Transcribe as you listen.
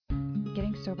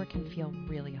sober can feel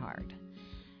really hard.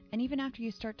 And even after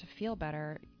you start to feel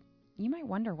better, you might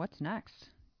wonder what's next.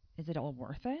 Is it all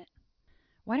worth it?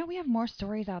 Why don't we have more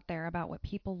stories out there about what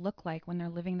people look like when they're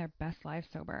living their best life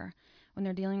sober, when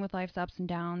they're dealing with life's ups and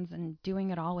downs and doing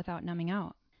it all without numbing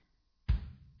out?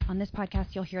 On this podcast,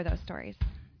 you'll hear those stories.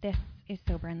 This is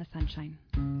Sober in the Sunshine.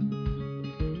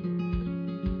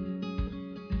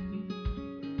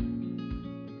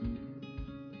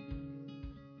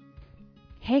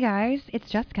 Hey guys,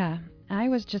 it's Jessica. I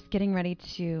was just getting ready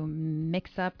to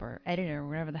mix up or edit or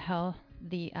whatever the hell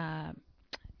the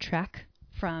track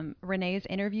from Renee's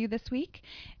interview this week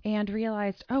and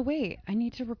realized, oh wait, I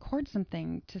need to record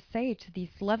something to say to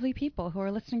these lovely people who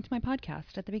are listening to my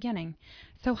podcast at the beginning.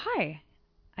 So hi,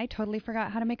 I totally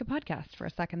forgot how to make a podcast for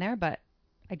a second there, but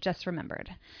I just remembered.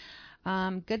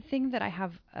 Good thing that I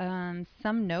have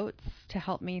some notes to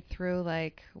help me through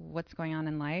like what's going on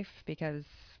in life, because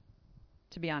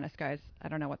to be honest, guys, I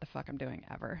don't know what the fuck I'm doing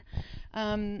ever.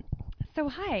 So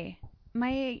hi,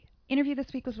 my interview this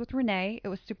week was with Renee. It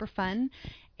was super fun,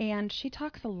 and she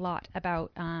talks a lot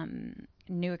about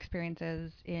new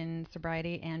experiences in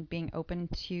sobriety and being open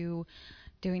to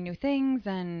doing new things,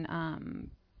 and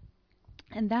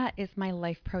that is my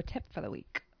life pro tip for the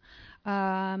week.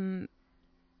 I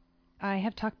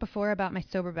have talked before about my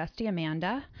sober bestie,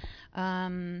 Amanda,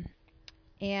 and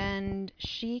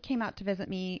she came out to visit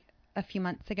me a few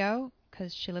months ago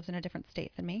because she lives in a different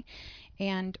state than me,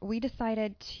 and we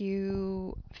decided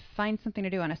to find something to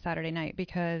do on a Saturday night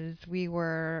because we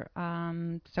were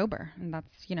sober, and that's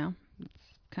kind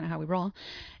of how we roll.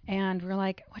 And we're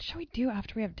like, what should we do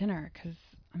after we have dinner? Because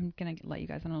I'm gonna let you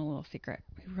guys in on a little secret.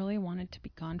 We really wanted to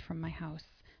be gone from my house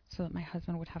so that my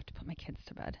husband would have to put my kids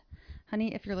to bed.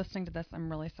 Honey, if you're listening to this,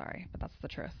 I'm really sorry, but that's the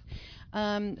truth.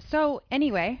 So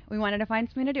anyway, we wanted to find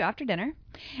something to do after dinner,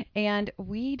 and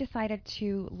we decided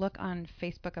to look on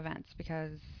Facebook events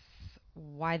because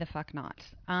why the fuck not?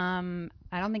 I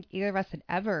don't think either of us had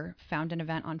ever found an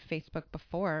event on Facebook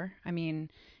before. I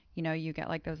mean, you get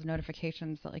like those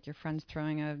notifications that like your friend's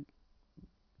throwing a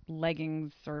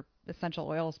leggings or essential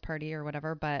oils party or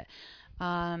whatever, but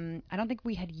I don't think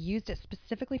we had used it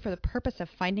specifically for the purpose of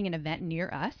finding an event near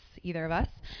us, either of us,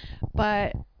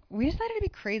 but we decided to be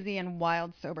crazy and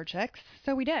wild sober chicks,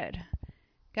 so we did.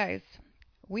 Guys,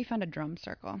 we found a drum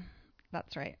circle.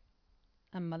 That's right,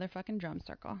 a motherfucking drum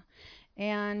circle.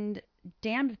 And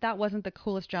damned if that wasn't the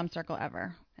coolest drum circle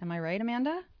ever. Am I right,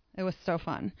 Amanda? It was so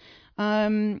fun.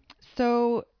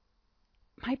 So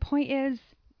my point is,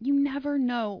 you never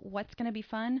know what's going to be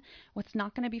fun, what's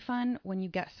not going to be fun when you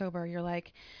get sober. You're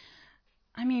like,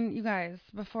 I mean, you guys,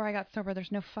 before I got sober,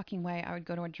 there's no fucking way I would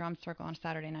go to a drum circle on a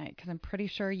Saturday night because I'm pretty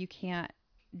sure you can't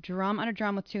drum on a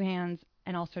drum with two hands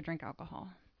and also drink alcohol.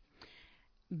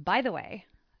 By the way,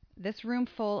 this room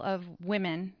full of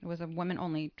women, it was a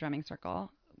women-only drumming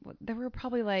circle. There were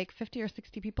probably like 50 or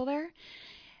 60 people there.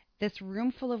 This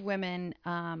room full of women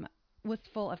was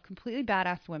full of completely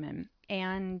badass women,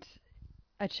 and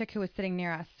a chick who was sitting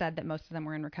near us said that most of them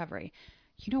were in recovery.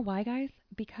 You know why, guys?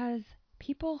 Because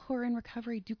people who are in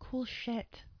recovery do cool shit.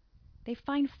 They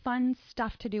find fun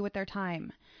stuff to do with their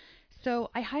time. So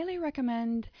I highly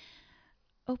recommend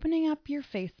opening up your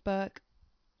Facebook,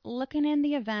 looking in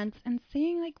the events, and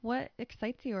seeing like what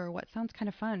excites you or what sounds kind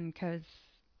of fun, because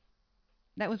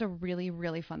that was a really,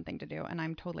 really fun thing to do, and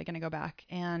I'm totally going to go back.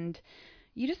 And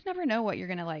you just never know what you're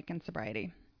going to like in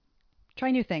sobriety.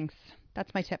 Try new things.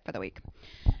 That's my tip for the week.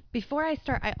 Before I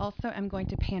start, I also am going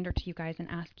to pander to you guys and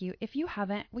ask you, if you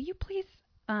haven't, will you please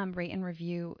rate and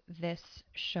review this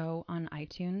show on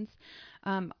iTunes?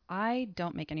 I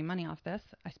don't make any money off this.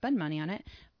 I spend money on it,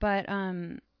 but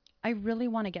I really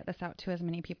want to get this out to as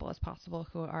many people as possible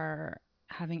who are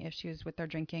having issues with their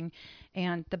drinking,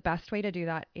 and the best way to do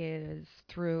that is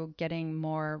through getting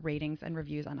more ratings and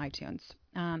reviews on iTunes.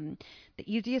 The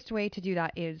easiest way to do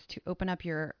that is to open up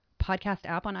your podcast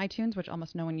app on iTunes, which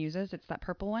almost no one uses. It's that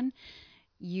purple one.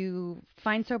 You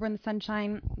find Sober in the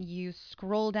Sunshine, you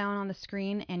scroll down on the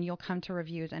screen, and you'll come to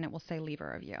reviews, and it will say leave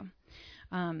a review.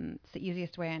 It's the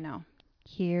easiest way I know.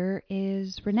 Here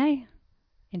is Renee.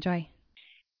 Enjoy.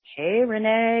 Hey,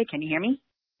 Renee. Can you hear me?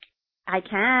 I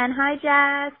can. Hi,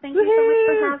 Jess. Thank you so much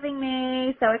for having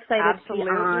me. So excited to be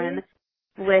on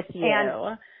with you.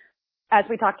 And as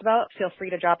we talked about, feel free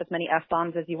to drop as many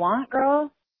F-bombs as you want,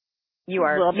 girl. You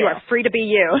are free to be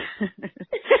you.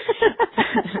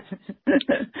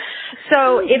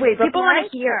 So if people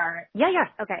want to hear. Yeah.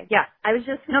 Okay. Yeah. I was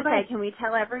just going to say, can we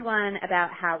tell everyone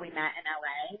about how we met in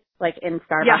LA, like in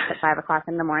Starbucks at 5 o'clock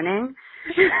in the morning?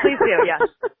 Please do, yes.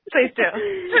 Please do.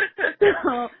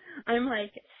 So I'm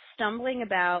like stumbling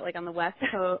about like on the West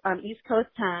Coast, on East Coast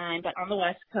time, but on the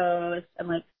West Coast. I'm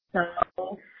like so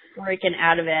freaking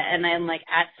out of it. And I'm like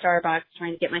at Starbucks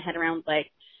trying to get my head around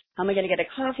like, how am I going to get a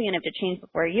coffee and I have to change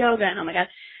before yoga? And oh my God.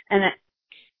 And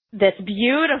this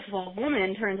beautiful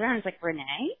woman turns around and is like,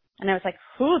 Renee? And I was like,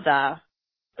 who the?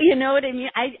 You know what I mean?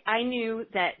 I knew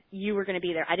that you were going to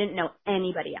be there. I didn't know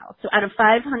anybody else. So out of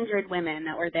 500 women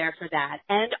that were there for that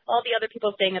and all the other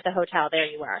people staying at the hotel, there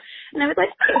you were. And I was like,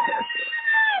 oh my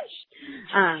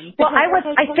gosh. Well, I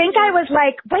think I was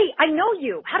like, wait, I know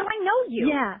you. How do I know you?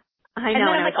 Yeah. I know. And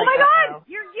then I'm like, oh my God,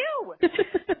 you're you.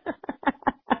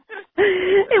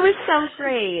 It was so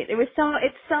great. And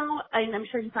I'm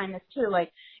sure you find this too,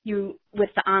 like you, with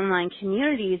the online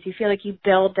communities, you feel like you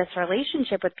build this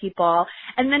relationship with people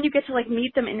and then you get to like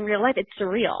meet them in real life. It's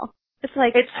surreal. It's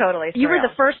like, it's totally surreal. You were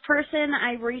the first person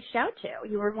I reached out to.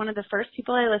 You were one of the first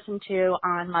people I listened to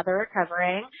on Mother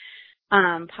Recovering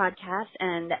podcast,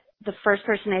 and the first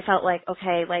person I felt like,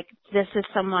 okay, like this is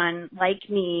someone like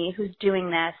me who's doing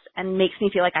this and makes me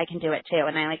feel like I can do it too.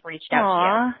 And I like reached out to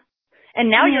you. And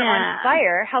now you're on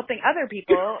fire helping other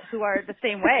people who are the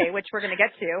same way, which we're going to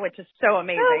get to, which is so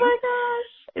amazing. Oh my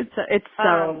gosh. It's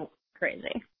so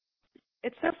crazy.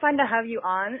 It's so fun to have you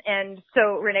on. And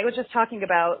so Renee was just talking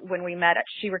about when we met at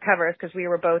She Recovers, because we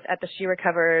were both at the She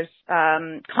Recovers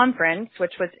conference,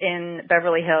 which was in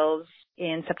Beverly Hills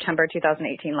in September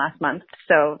 2018, last month.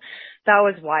 So that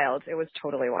was wild. It was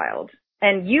totally wild.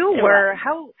 And you were,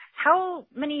 how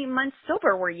many months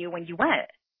sober were you when you went?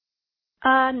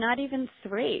 Not even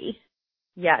 3.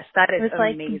 Yes, that is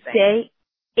amazing. Like day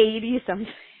 80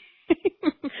 something.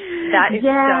 That is so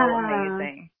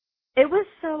amazing. It was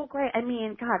so great. I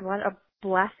mean, God, what a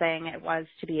blessing it was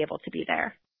to be able to be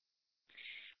there.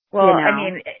 Well, you know? I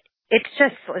mean, it's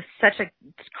just such a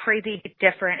crazy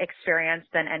different experience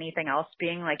than anything else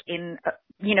being like in,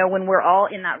 you know, when we're all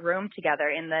in that room together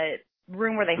in the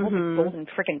room where they hold these golden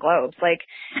freaking globes, like,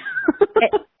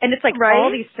 and it's like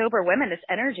all these sober women, this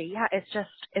energy. Yeah, it's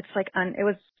like, it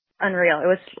was unreal. It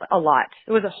was a lot.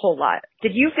 It was a whole lot.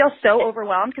 Did you feel so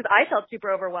overwhelmed? Because I felt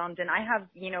super overwhelmed, and I have,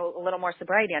 you know, a little more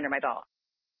sobriety under my belt.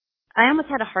 I almost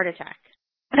had a heart attack.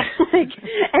 I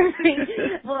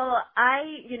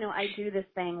do this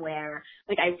thing where,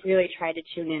 like, I really try to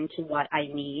tune into what I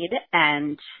need,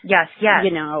 and yes,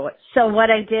 you know, so what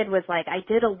I did was, like, I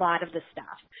did a lot of the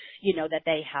stuff, you know, that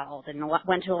they held, and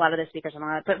went to a lot of the speakers and all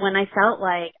that, but when I felt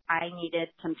like I needed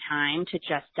some time to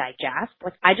just digest,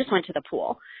 like, I just went to the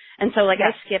pool. And so, like,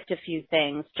 I skipped a few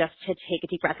things just to take a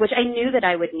deep breath, which I knew that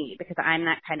I would need because I'm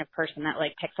that kind of person that,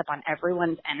 like, picks up on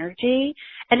everyone's energy.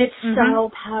 And it's so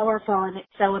powerful and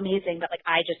it's so amazing, but, like,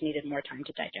 I just needed more time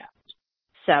to digest.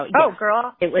 So, yeah, oh,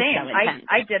 girl, it was same. so intense.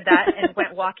 I did that and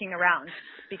went walking around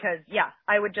because,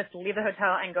 I would just leave the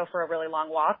hotel and go for a really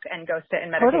long walk and go sit and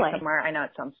meditate somewhere. I know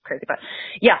it sounds crazy, but,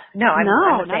 I'm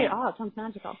not at all. It sounds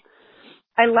magical.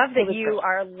 I love that you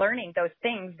are learning those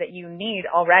things that you need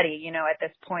already, you know, at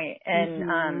this point.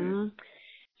 And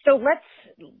so let's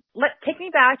take me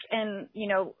back and, you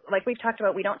know, like we've talked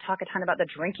about, we don't talk a ton about the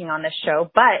drinking on this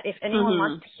show, but if anyone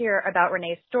wants to hear about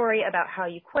Renee's story, about how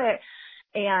you quit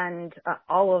and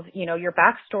all of, you know, your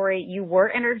backstory, you were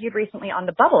interviewed recently on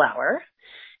the Bubble Hour,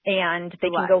 and they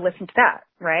can go listen to that,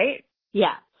 right?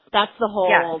 Yeah. That's the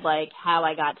whole, like, how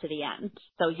I got to the end.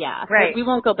 So, we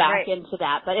won't go back into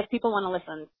that. But if people want to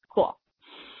listen, cool.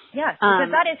 Yes,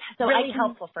 because that is really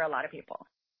helpful for a lot of people.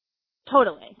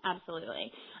 Totally.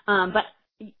 Absolutely. But,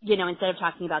 you know, instead of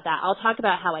talking about that, I'll talk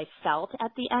about how I felt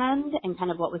at the end and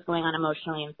kind of what was going on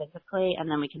emotionally and physically. And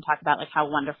then we can talk about, like, how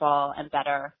wonderful and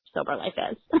better sober life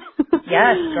is.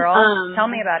 Yes, girl. Tell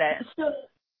me about it. So,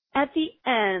 at the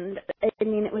end, I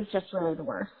mean, it was just really the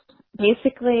worst.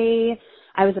 Basically,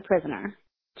 I was a prisoner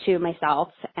to myself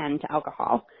and to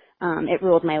alcohol. It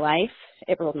ruled my life.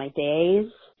 It ruled my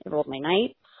days. It ruled my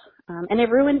nights. And it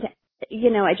ruined, you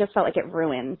know, I just felt like it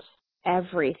ruined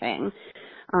everything,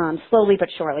 slowly but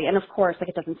surely. And of course, like,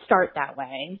 it doesn't start that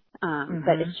way.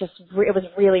 But it's just, it was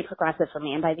really progressive for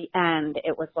me. And by the end,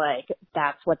 it was like,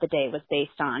 that's what the day was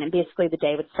based on. And basically the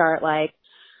day would start like,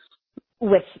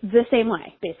 with the same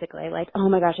way, basically. Like, oh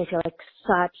my gosh, I feel like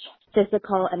such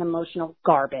physical and emotional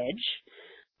garbage.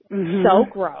 So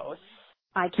gross.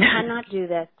 I cannot do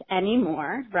this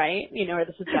anymore, right? You know where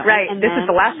this is going. Right. And this is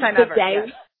the last time ever.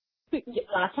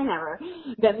 Last time ever.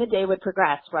 Then the day would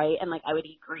progress, right? And, like, I would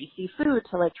eat greasy food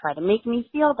to, like, try to make me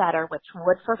feel better, which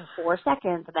would for 4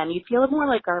 seconds. And then you'd feel more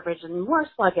like garbage and more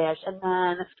sluggish. And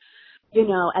then, you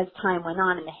know, as time went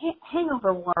on and the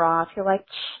hangover wore off, you're like,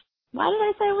 why did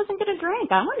I say I wasn't going to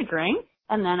drink? I want to drink.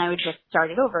 And then I would just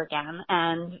start it over again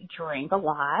and drink a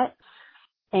lot.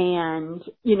 And,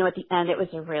 you know, at the end it was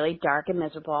really dark and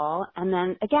miserable. And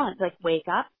then again, like wake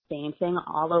up, same thing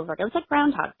all over. It was like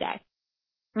Groundhog Day.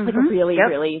 Like a really,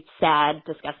 really sad,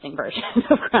 disgusting version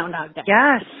of Groundhog Day.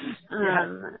 Yes.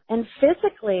 And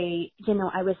physically, you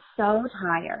know, I was so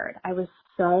tired. I was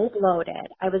so bloated.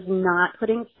 I was not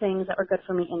putting things that were good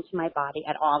for me into my body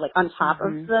at all. Like on top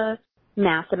of the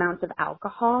mass amounts of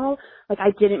alcohol, like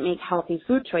I didn't make healthy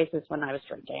food choices when I was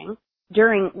drinking.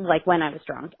 When I was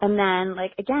drunk. And then,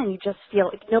 like, again, you just feel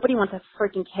like nobody wants a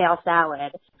freaking kale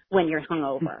salad when you're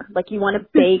hungover. Like, you want a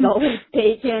bagel with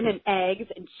bacon and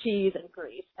eggs and cheese and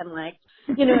grease. And, like,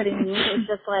 you know what I mean? It's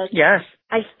just like, yes.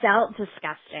 I felt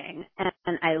disgusting.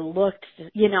 And I looked,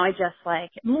 you know, I just,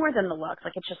 like, more than the looks,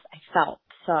 like, I felt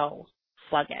so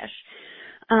sluggish.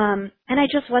 And I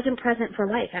just wasn't present for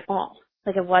life at all.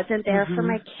 Like, I wasn't there for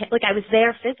my kids. Like, I was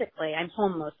there physically. I'm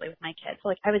home mostly with my kids. So,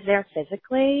 like, I was there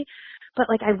physically, but,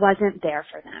 like, I wasn't there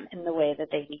for them in the way that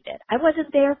they needed. I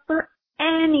wasn't there for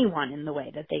anyone in the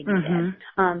way that they needed,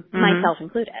 myself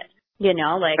included. You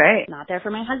know, like, not there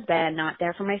for my husband, not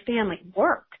there for my family,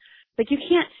 work. Like, you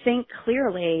can't think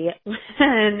clearly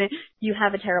when you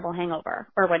have a terrible hangover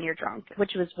or when you're drunk,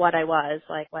 which was what I was,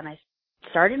 like, when I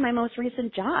started my most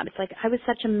recent job. It's like I was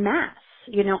such a mess.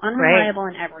 You know, unreliable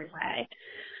in every way.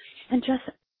 And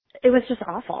it was just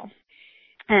awful.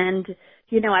 And,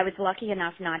 you know, I was lucky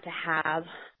enough not to have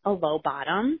a low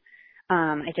bottom.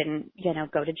 I didn't, you know,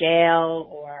 go to jail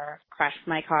or crash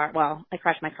my car. Well, I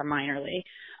crashed my car minorly.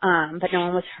 But no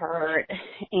one was hurt.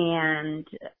 And,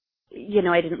 you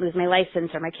know, I didn't lose my license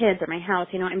or my kids or my house.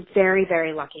 You know, I'm very,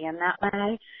 very lucky in that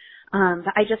way.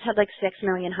 But I just had like 6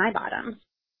 million high bottoms.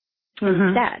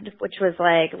 Instead, which was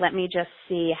like, let me just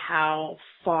see how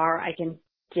far I can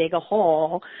dig a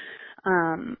hole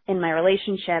in my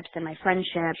relationships, in my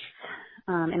friendships,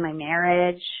 in my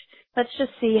marriage. Let's just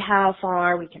see how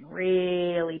far we can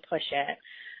really push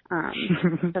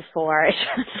it before it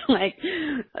just like,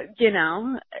 you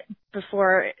know,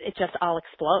 before it just all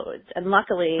explodes. And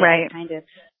luckily, I kind of,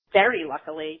 very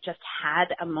luckily, just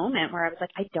had a moment where I was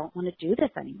like, I don't want to do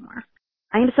this anymore.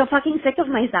 I am so fucking sick of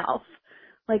myself.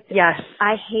 Like,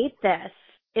 I hate this.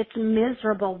 It's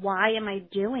miserable. Why am I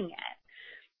doing it?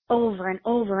 Over and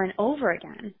over and over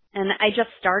again. And I just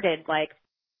started, like,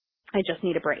 I just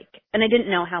need a break. And I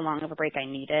didn't know how long of a break I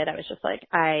needed. I was just like,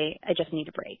 I just need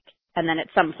a break. And then at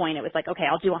some point it was like, okay,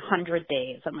 I'll do 100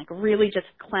 days and like really just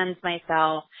cleanse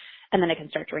myself and then I can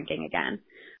start drinking again.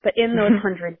 But in those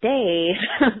 100 days,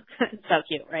 so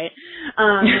cute, right?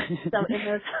 So in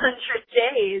those 100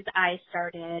 days, I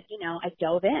started, you know, I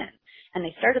dove in and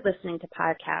I started listening to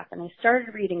podcasts and I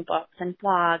started reading books and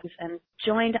blogs and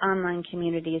joined online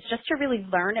communities just to really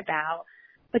learn about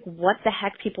like what the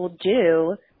heck people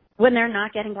do when they're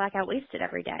not getting blackout wasted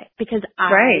every day. Because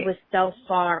I was so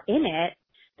far in it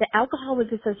that alcohol was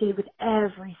associated with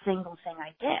every single thing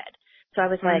I did. So I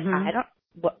was like,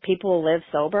 what people live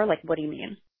sober? Like, what do you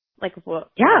mean? Like, what?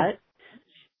 Yeah.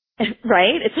 What?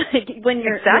 Right? It's like when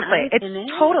you're it's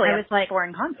totally I was like,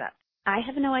 foreign concept. I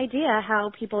have no idea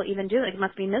how people even do it. It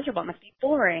must be miserable. It must be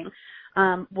boring.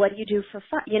 What do you do for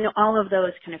fun? You know, all of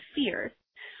those kind of fears.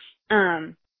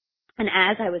 And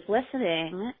as I was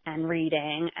listening and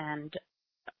reading and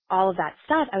all of that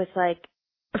stuff, I was like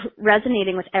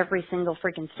resonating with every single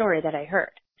freaking story that I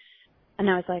heard. And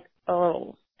I was like,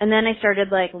 oh. And then I started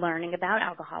like learning about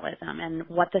alcoholism and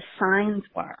what the signs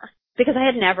were. Because I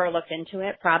had never looked into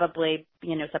it, probably,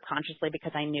 you know, subconsciously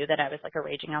because I knew that I was like a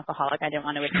raging alcoholic. I didn't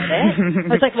want to admit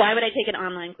it. I was like, why would I take an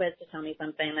online quiz to tell me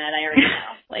something that I already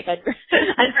know? Like,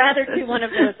 I'd rather do one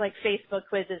of those like Facebook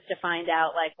quizzes to find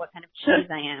out like what kind of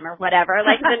cheese I am or whatever,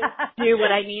 like than do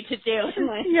what I need to do and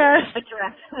like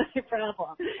address my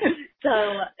problem. So,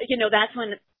 you know, that's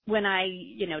when I,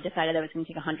 you know, decided I was going to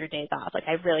take 100 days off. Like,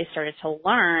 I really started to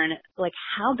learn like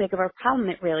how big of a problem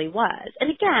it really was.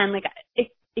 And again, like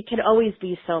it could always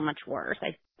be so much worse.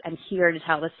 I'm here to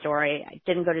tell the story. I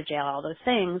didn't go to jail, all those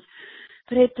things.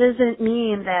 But it doesn't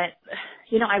mean that,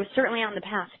 you know, I was certainly on the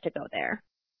path to go there.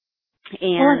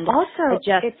 And also,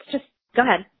 it's just, go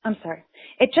ahead. I'm sorry.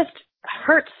 It just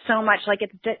hurts so much. Like,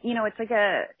 it's, you know,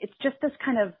 it's just this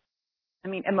kind of, I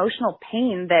mean, emotional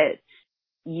pain that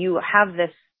you have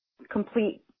this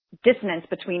complete dissonance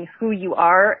between who you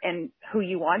are and who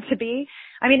you want to be.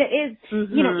 I mean, it is,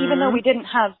 you know, even though we didn't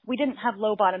have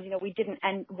low bottoms, you know, we didn't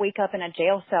wake up in a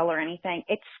jail cell or anything,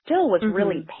 it still was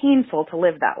really painful to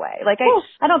live that way. Like,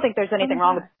 I don't think there's anything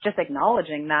wrong with just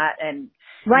acknowledging that and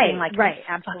being like,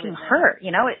 I'm fucking hurt,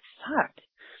 you know, it sucked.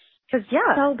 Cause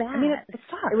so bad. I mean, it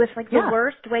sucked. It was like the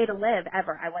worst way to live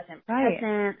ever. I wasn't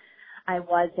present. I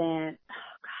wasn't,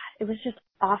 oh God, it was just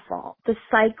awful. The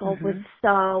cycle was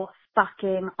so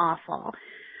fucking awful.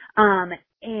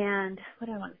 And what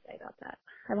do I want to say about that?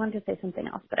 I wanted to say something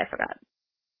else, but I forgot.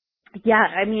 Yeah,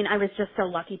 I mean, I was just so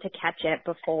lucky to catch it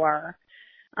before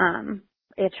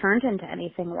it turned into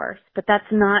anything worse. But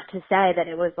that's not to say that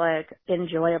it was like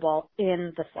enjoyable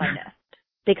in the slightest,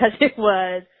 because it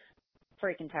was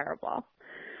freaking terrible.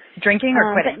 Drinking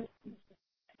or quitting?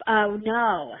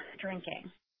 No,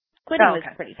 drinking. Quitting was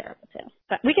pretty terrible too.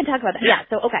 But we can talk about that. Yeah,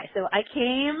 so I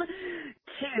came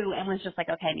to and was just like,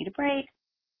 okay, I need a break.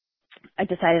 I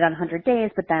decided on 100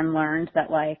 days, but then learned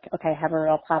that like, okay, I have a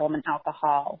real problem in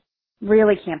alcohol.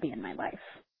 Really can't be in my life.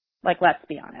 Like, let's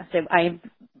be honest.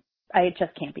 I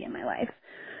just can't be in my life.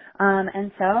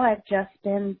 And so I've just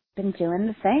been doing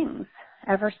the things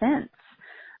ever since.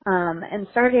 And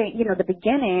starting, the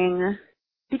beginning,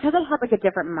 because I had like a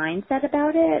different mindset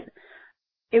about it,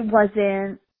 it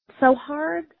wasn't so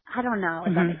hard. I don't know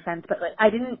if that makes sense, but like, I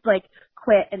didn't like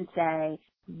quit and say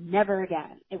never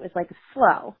again. It was like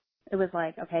slow. It was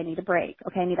like, okay, I need a break.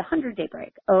 Okay, I need a 100-day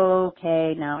break.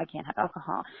 Okay, no, I can't have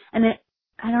alcohol. And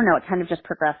I don't know, it kind of just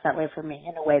progressed that way for me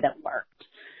in a way that worked.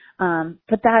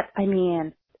 But that, I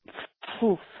mean,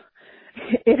 poof,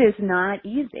 it is not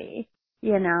easy,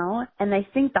 And I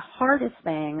think the hardest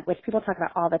thing, which people talk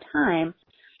about all the time,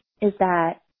 is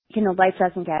that, life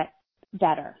doesn't get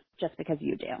better just because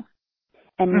you do.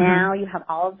 And now you have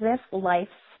all of this life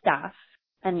stuff.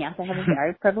 And yes, I have a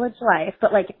very privileged life,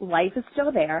 but like life is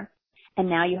still there. And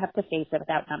now you have to face it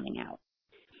without numbing out.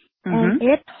 And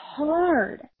it's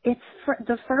hard. It's for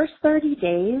the first 30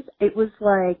 days, it was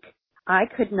like I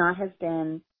could not have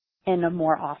been in a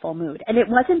more awful mood. And it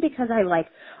wasn't because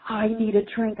I need a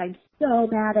drink. I'm so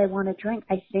mad I want a drink.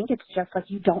 I think it's just like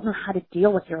you don't know how to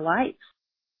deal with your life.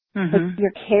 Like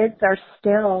your kids are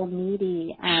still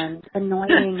needy and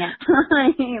annoying at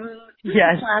times.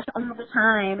 Yes. All the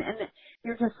time. And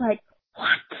you're just like, what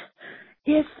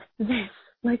is this?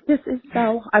 Like, this is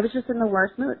so, I was just in the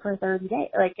worst mood for 30 days.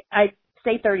 Like, I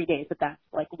say 30 days, but that's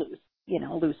like loose,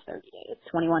 loose 30 days,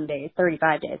 21 days,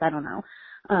 35 days, I don't know.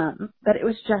 But it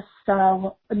was just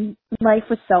so, life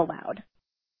was so loud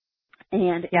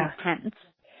and intense.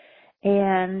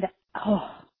 And, oh,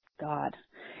 God,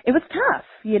 it was tough,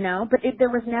 but there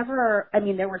was never,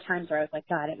 there were times where I was like,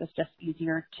 God, it was just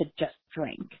easier to just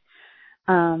drink.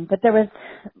 But there was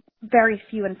very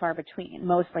few and far between.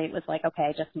 Mostly it was like, okay,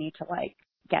 I just need to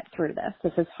get through this.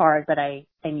 This is hard, but I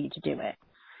need to do it.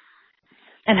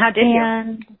 And how did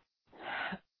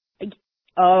you?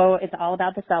 Oh, it's all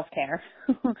about the self-care.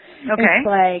 Okay. It's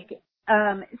like,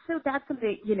 so that's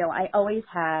something, I always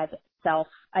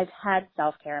I've had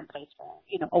self-care in place for,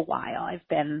 a while. I've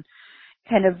been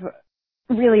kind of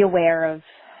really aware of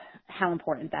how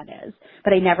important that is,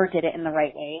 but I never did it in the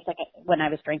right ways. Like when I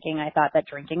was drinking, I thought that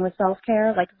drinking was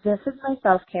self-care. Like, this is my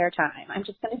self-care time. I'm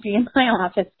just going to be in my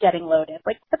office getting loaded.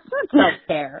 Like, that's not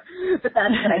self-care, but that's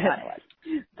what I thought it was.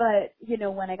 But,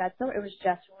 when I got sober, it was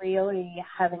just really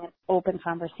having an open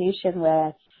conversation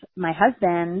with my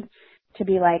husband to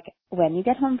be like, when you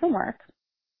get home from work,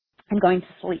 I'm going to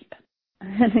sleep.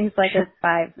 And he's like,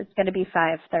 it's going to be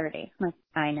 5:30. I'm like,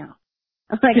 I know.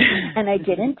 And I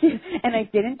didn't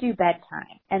do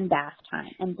bedtime and bath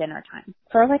time and dinner time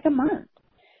for like a month,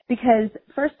 because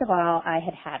first of all, I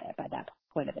had it by that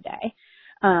point of the day.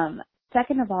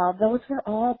 Second of all, those were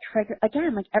all triggered.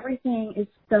 Again, like everything is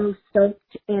so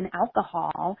soaked in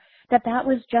alcohol that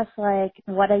was just like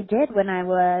what I did when I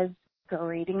was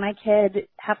greeting my kid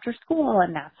after school,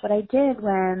 and that's what I did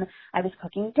when I was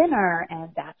cooking dinner, and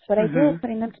that's what I did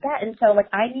putting them to bed. And so like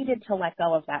I needed to let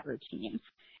go of that routine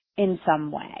in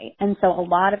some way. And so a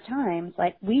lot of times,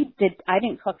 like I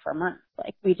didn't cook for months.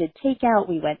 Like we did takeout,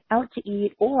 we went out to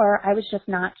eat, or I was just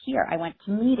not here. I went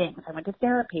to meetings, I went to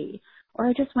therapy, or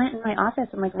I just went in my office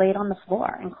and like laid on the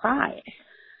floor and cried.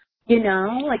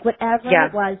 Like whatever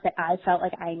it was that I felt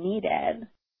like I needed.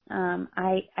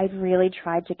 I really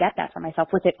tried to get that for myself.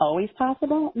 Was it always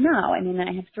possible? No. I mean,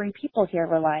 I have 3 people here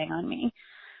relying on me.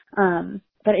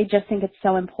 But I just think it's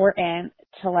so important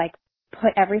to like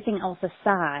put everything else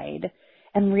aside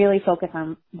and really focus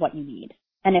on what you need.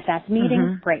 And if that's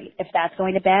meetings, great. If that's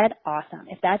going to bed, awesome.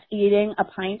 If that's eating a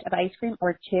pint of ice cream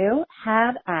or 2,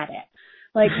 have at it.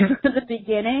 Like for the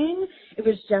beginning, it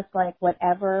was just like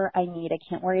whatever I need. I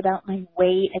can't worry about my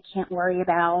weight. I can't worry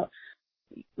about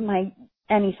my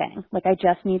anything. Like I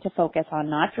just need to focus on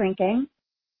not drinking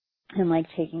and like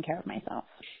taking care of myself.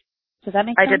 Does that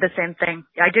make sense? I did the same thing.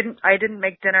 I didn't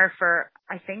make dinner for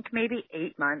I think maybe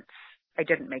 8 months. I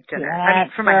didn't make dinner. Yes, I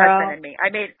mean, for my husband and me.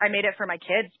 I made it for my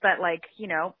kids, but like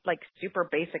super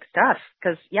basic stuff.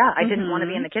 Cause I didn't want to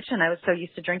be in the kitchen. I was so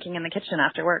used to drinking in the kitchen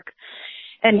after work.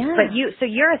 And, yeah. but so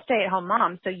you're a stay-at-home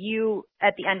mom. So you,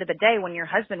 at the end of the day, when your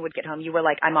husband would get home, you were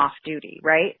like, I'm off duty,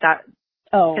 right?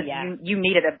 Oh, yeah.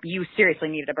 You seriously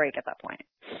needed a break at that point.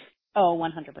 Oh,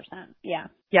 100%. Yeah.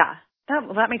 Yeah.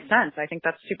 That makes sense. I think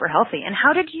that's super healthy. And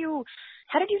how did you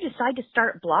decide to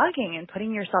start blogging and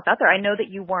putting yourself out there? I know that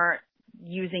you weren't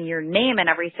using your name and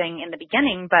everything in the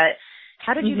beginning, but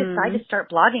how did you decide to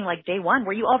start blogging like day one?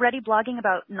 Were you already blogging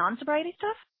about non-sobriety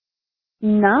stuff?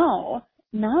 No,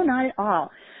 not at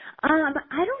all. I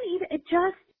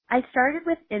started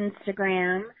with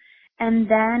Instagram, and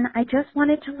then I just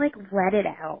wanted to like let it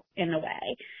out in a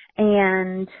way.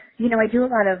 And, I do a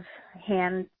lot of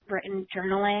handwritten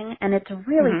journaling, and it's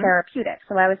really therapeutic.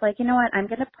 So I was like, you know what, I'm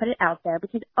going to put it out there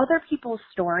because other people's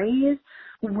stories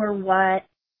were what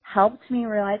helped me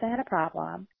realize I had a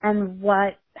problem and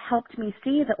what helped me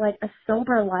see that like a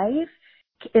sober life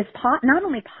is not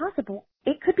only possible,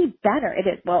 it could be better. It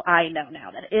is. Well, I know now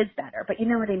that it is better, but you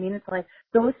know what I mean? It's like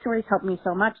those stories helped me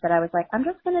so much that I was like, I'm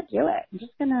just going to do it. I'm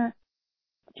just going to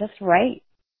write.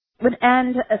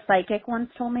 And a psychic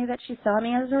once told me that she saw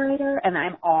me as a writer, and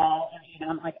I'm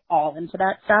like all into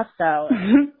that stuff. So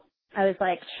I was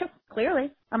like, sure,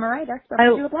 clearly I'm a writer. So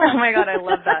I'm do a blog. Oh my God, I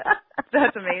love that.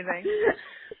 That's amazing.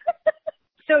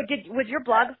 So was your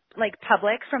blog like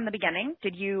public from the beginning?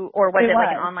 Or was it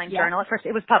like an online journal at first?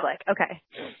 It was public. Okay.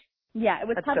 Yeah, it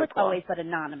was public always, but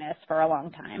anonymous for a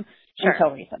long time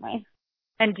until recently.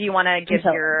 And do you want to give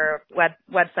your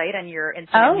website and your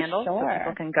Instagram handle so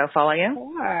people can go follow you?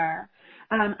 Sure.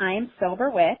 I am Sober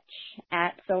Witch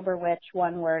at Sober Witch,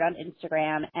 one word on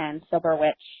Instagram, and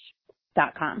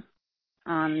soberwitch.com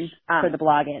for the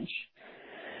bloggage.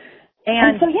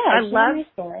 And so I love my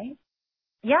story.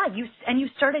 Yeah, you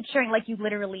started sharing, like you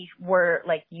literally were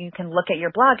like, you can look at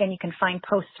your blog and you can find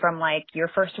posts from like your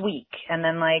first week and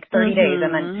then like 30 days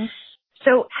and then.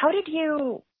 So how did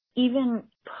you even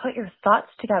put your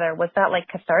thoughts together? Was that like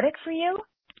cathartic for you?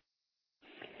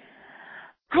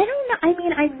 I don't know. I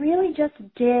mean, I really just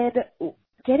did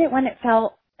it when it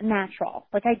felt natural.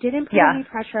 Like I didn't put any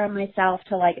pressure on myself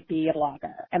to like be a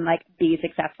blogger and like be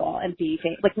successful and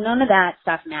like none of that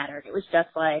stuff mattered. It was just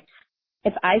like,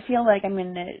 if I feel like I'm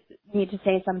going to need to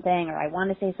say something or I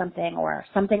want to say something or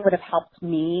something would have helped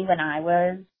me when I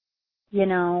was,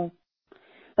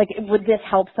 like would this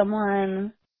help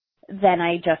someone? Then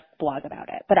I just blog about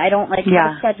it. But I don't like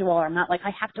have a schedule, or I'm not like,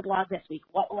 I have to blog this week.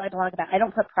 What will I blog about? I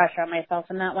don't put pressure on myself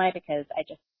in that way because I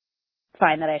just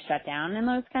find that I shut down in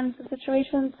those kinds of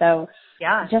situations. So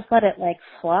just let it like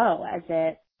flow as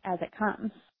it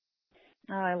comes.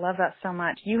 Oh, I love that so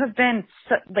much. You have been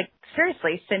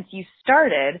seriously, since you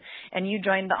started and you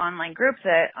joined the online group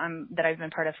that I've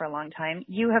been part of for a long time,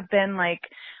 you have been like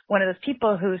one of those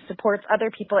people who supports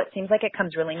other people. It seems like it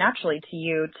comes really naturally to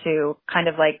you to kind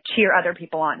of like cheer other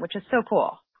people on, which is so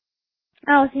cool.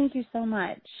 Oh, thank you so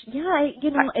much. Yeah,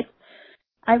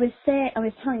 I was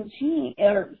telling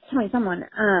someone,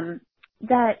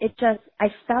 that I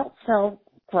felt so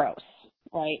gross,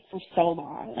 right, for so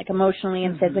long, like emotionally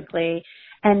and physically,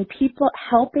 and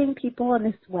helping people in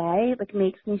this way, like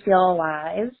makes me feel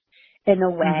alive in a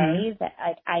way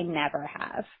that I never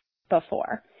have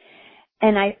before.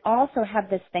 And I also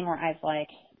have this thing where I've like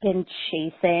been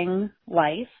chasing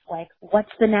life, like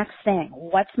what's the next thing?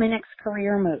 What's my next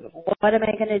career move? What am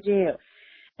I going to do?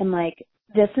 And like,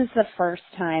 this is the first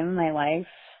time in my life,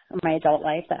 my adult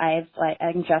life, that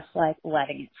I'm just like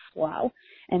letting it flow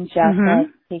and just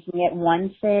like taking it one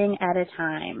thing at a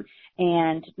time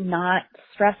and not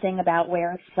stressing about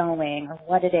where it's going or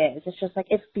what it is. It's just like,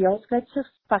 it feels good to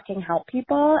fucking help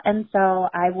people. And so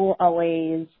I will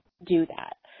always do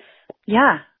that.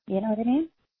 Yeah. You know what I mean?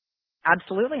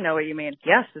 Absolutely know what you mean.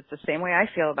 Yes, it's the same way I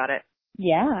feel about it.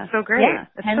 Yeah. So great. Yeah.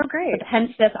 It's so great.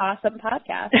 Hence this awesome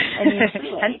podcast. I mean,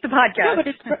 hence the podcast. No,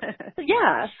 but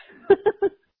yeah.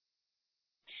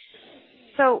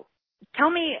 So tell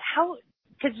me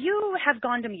because you have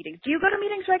gone to meetings. Do you go to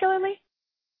meetings regularly?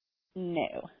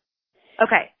 No.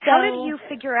 Okay. How did you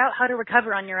figure out how to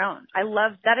recover on your own? I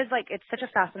love that. Is like, it's such a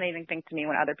fascinating thing to me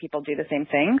when other people do the same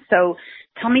thing. So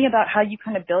tell me about how you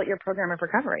kind of built your program of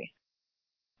recovery.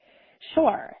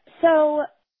 Sure. So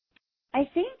I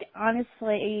think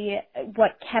honestly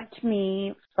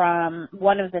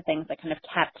one of the things that kind of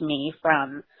kept me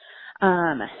from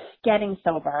getting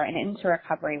sober and into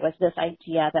recovery was this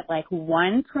idea that like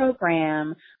one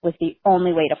program was the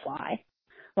only way to fly.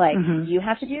 Like you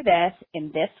have to do this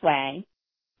in this way.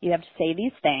 You have to say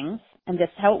these things and this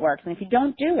is how it works. And if you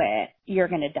don't do it, you're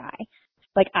going to die.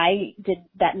 Like I did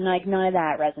that, like none of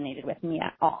that resonated with me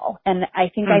at all. And I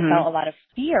think I felt a lot of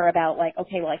fear about like,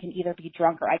 okay, well I can either be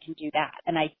drunk or I can do that.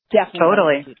 And I definitely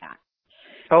don't do that.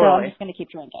 So I'm just going to keep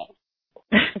drinking.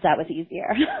 Because that was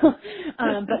easier.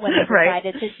 But when I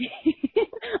decided to,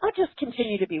 I'll just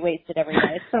continue to be wasted every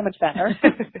day. It's so much better.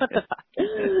 What the fuck?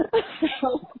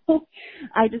 So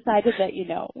I decided that,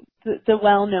 the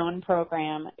well-known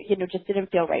program, just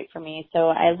didn't feel right for me. So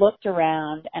I looked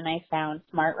around and I found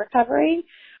Smart Recovery,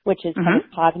 which is kind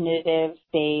of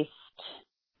cognitive-based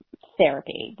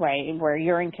therapy, right? Where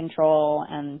you're in control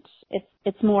and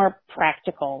it's more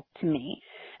practical to me.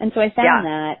 And so I found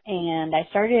that, and I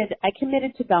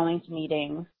committed to going to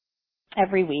meetings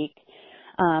every week.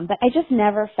 But I just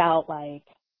never felt like,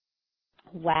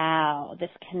 wow, this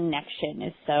connection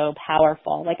is so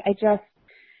powerful. Like it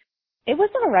was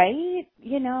all right.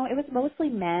 It was mostly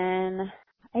men.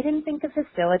 I didn't think the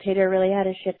facilitator really had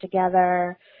his shit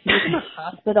together. It was in a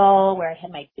hospital where I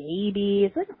had my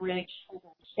babies. It was really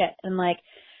shit. And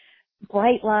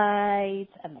bright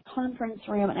lights and the conference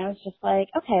room, and I was just like,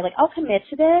 okay, I'll commit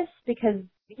to this because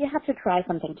you have to try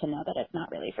something to know that it's not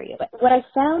really for you. But what I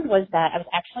found was that I was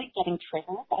actually getting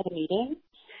triggered by the meeting,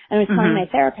 and I was telling my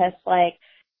therapist,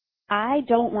 I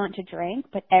don't want to drink,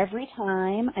 but every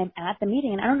time I'm at the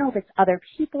meeting, and I don't know if it's other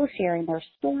people sharing their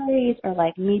stories or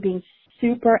me being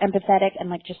super empathetic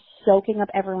and just soaking up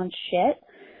everyone's shit,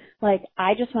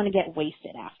 I just want to get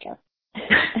wasted after.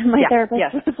 And my therapist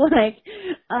was like,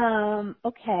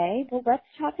 okay, well, let's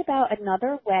talk about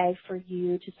another way for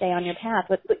you to stay on your path,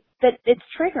 but that it's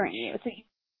triggering you. So you,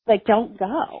 don't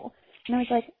go. And I was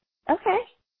like, okay,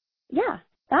 yeah,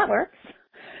 that works.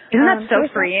 Isn't that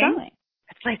so freeing?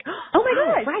 It's like, oh my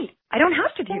God, right. I don't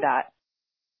have to do that.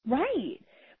 Right.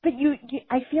 But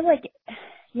I feel like,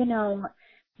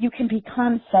 you can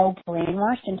become so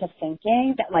brainwashed into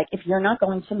thinking that if you're not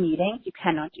going to meetings, you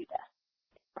cannot do this.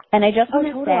 And I just want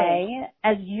to say,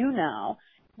 as you know,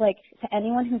 to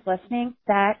anyone who's listening,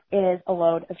 that is a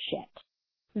load of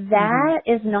shit. That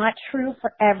is not true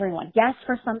for everyone. Yes,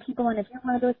 for some people, and if you're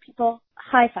one of those people,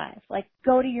 high five.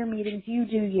 Go to your meetings, you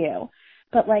do you.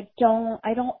 But I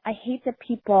hate that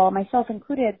people, myself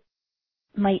included,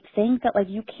 might think that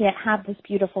you can't have this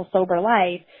beautiful sober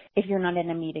life if you're not in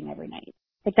a meeting every night.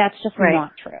 That's just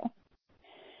not true.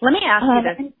 Let me ask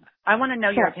you this. I want to know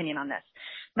your opinion on this.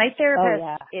 My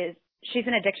therapist she's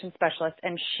an addiction specialist,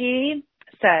 and she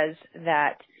says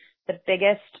that the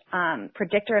biggest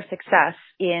predictor of success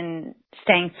in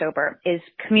staying sober is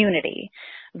community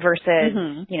versus,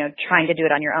 trying to do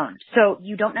it on your own. So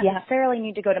you don't necessarily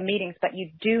need to go to meetings, but you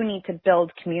do need to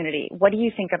build community. What do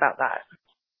you think about that?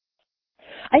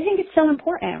 I think it's so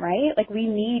important, right? We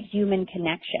need human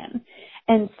connection.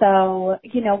 And so,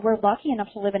 we're lucky enough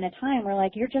to live in a time where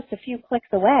you're just a few clicks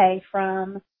away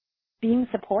from being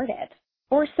supported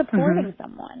or supporting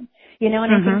someone, and I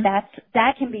think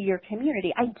that can be your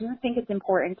community. I do think it's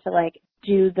important to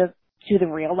do the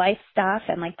real life stuff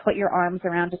and put your arms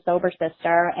around a sober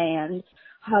sister and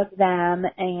hug them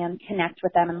and connect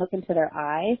with them and look into their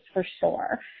eyes for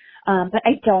sure. But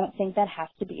I don't think that has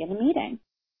to be in a meeting.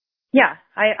 Yeah,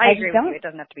 I agree with you. It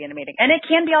doesn't have to be in a meeting. And it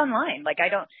can be online.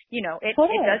 It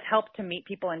does help to meet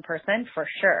people in person for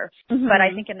sure. But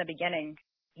I think in the beginning,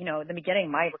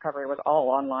 my recovery was all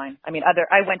online. I mean, I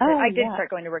did start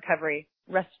going to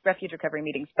refuge recovery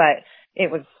meetings, but it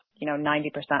was,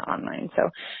 90% online. So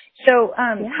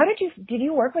how did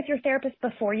you work with your therapist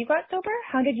before you got sober?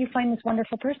 How did you find this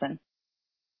wonderful person?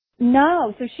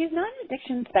 No, so she's not an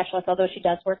addiction specialist, although she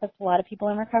does work with a lot of people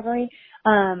in recovery.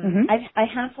 I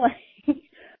have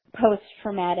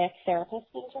post-traumatic therapist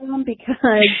syndrome because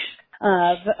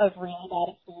of really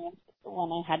bad experience when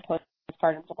I had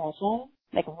postpartum depression,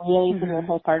 really severe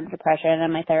postpartum depression.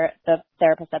 And the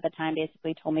therapist at the time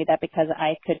basically told me that because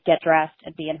I could get dressed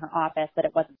and be in her office that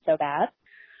it wasn't so bad.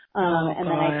 And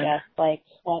then I just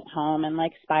went home and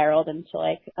spiraled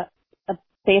into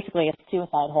basically a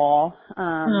suicide hole,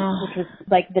 which was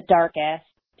the darkest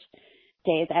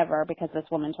days ever because this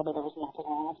woman told me there was nothing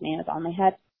wrong with me. It was on my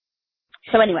head.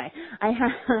 So anyway, I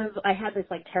had this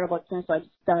terrible experience. So I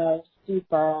just so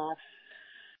super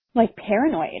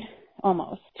paranoid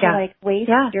almost to waste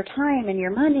your time and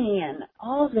your money and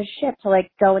all of this shit to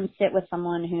go and sit with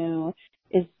someone who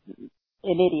is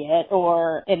an idiot,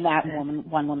 or in that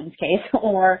one woman's case,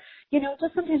 or,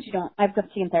 just sometimes you don't, I've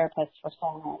seen therapists for so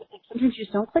long, sometimes you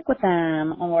just don't click with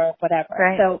them or whatever.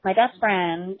 Right. So my best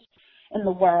friend in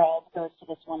the world goes to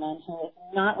this woman who is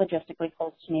not logistically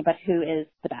close to me, but who is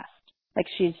the best.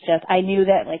 She's just, I knew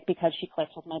that because she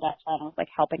clicked with my best friend, I was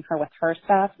helping her with her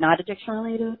stuff, not addiction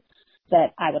related,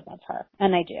 that I would love her.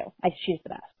 And I do. She's the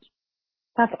best.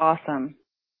 That's awesome.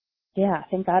 Yeah.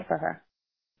 Thank God for her.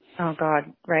 Oh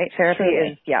God, right? Therapy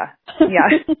Truly. is, yeah.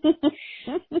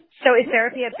 So is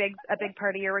therapy a big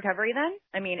part of your recovery then?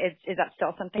 I mean, is that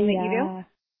still something that you do?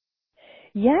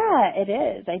 Yeah, it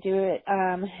is. I do it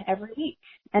every week.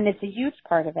 And it's a huge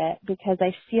part of it because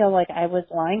I feel like I was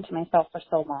lying to myself for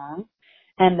so long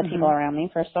and the people around me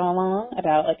for so long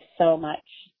about like so much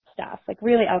stuff. Like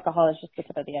really alcohol is just the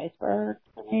tip of the iceberg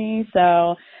for me.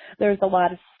 So there's a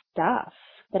lot of stuff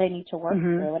that I need to work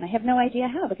through and I have no idea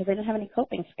how because I didn't have any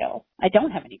coping skills. I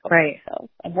don't have any coping skills.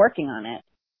 I'm working on it.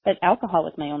 But alcohol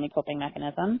was my only coping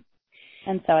mechanism.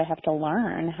 And so I have to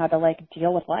learn how to like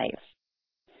deal with life.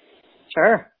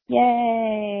 Sure.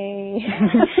 Yay.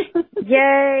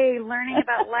 Yay, learning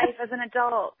about life as an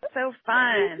adult. So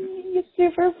fun. It's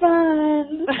super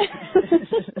fun.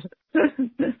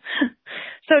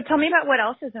 So tell me about what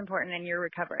else is important in your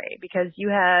recovery because you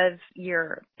have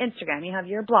your Instagram, you have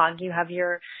your blog, you have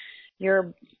your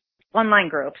online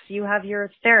groups, you have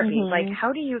your therapy. Like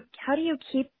how do you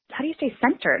stay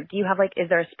centered? Do you have like, is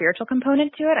there a spiritual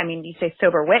component to it? I mean, you say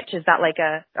sober witch. Is that like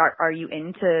are you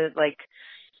into like,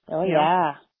 Oh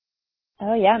yeah.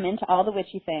 Oh yeah, I'm into all the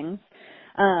witchy things.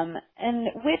 And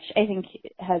witch I think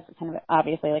has kind of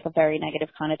obviously like a very negative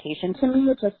connotation to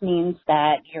me. It just means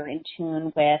that you're in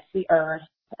tune with the earth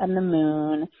and the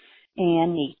moon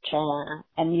and nature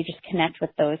and you just connect with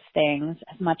those things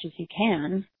as much as you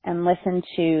can and listen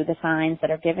to the signs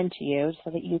that are given to you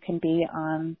so that you can be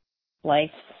on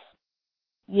life's,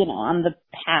 on the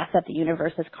path that the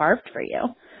universe has carved for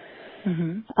you.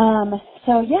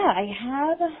 So yeah,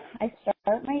 I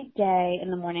start my day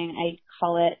in the morning. I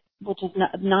call it, which is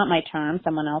not my term.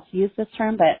 Someone else used this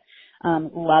term, but,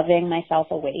 loving myself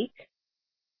awake,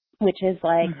 which is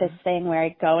like this thing where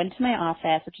I go into my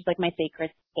office, which is like my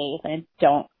sacred space. And I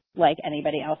don't like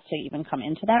anybody else to even come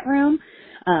into that room.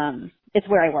 It's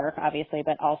where I work, obviously,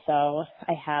 but also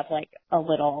I have like a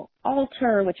little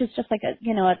altar, which is just like a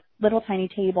little tiny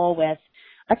table with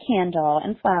a candle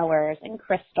and flowers and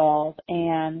crystals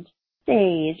and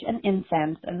sage and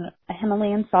incense and a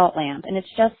Himalayan salt lamp. And it's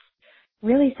just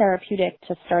really therapeutic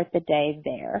to start the day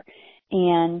there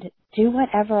and do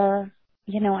whatever,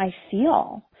 I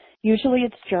feel. Usually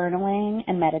it's journaling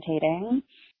and meditating.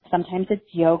 Sometimes it's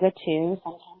yoga too.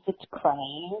 Sometimes it's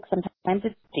crying. Sometimes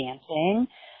it's dancing.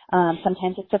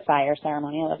 Sometimes it's a fire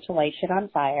ceremony. I love to light shit on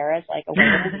fire as like a way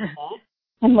to release it.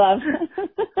 I love.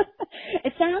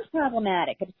 It sounds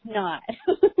problematic, but it's not.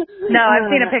 No, I've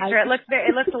seen a picture. It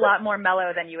looks a lot more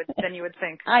mellow than you would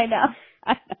think. I know.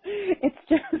 It's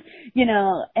just,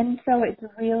 and so it's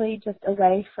really just a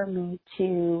way for me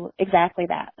to exactly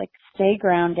that, like stay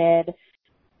grounded.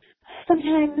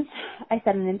 Sometimes I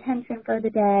set an intention for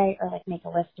the day, or like make a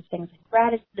list of things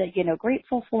I'm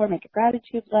grateful for. Make a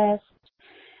gratitude list,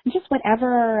 and just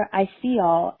whatever I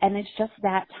feel, and it's just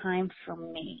that time for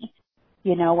me.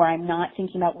 Where I'm not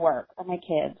thinking about work or my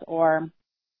kids or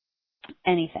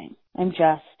anything. I'm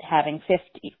just having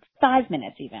 5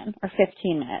 minutes even, or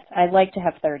 15 minutes. I'd like to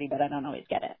have 30, but I don't always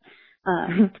get it.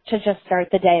 To just start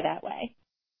the day that way.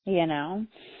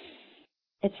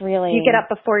 It's really... Do you get up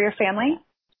before your family?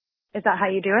 Is that how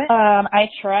you do it? I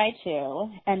try to.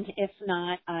 And if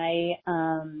not, I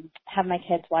have my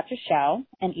kids watch a show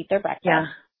and eat their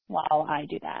breakfast while I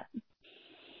do that.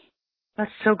 That's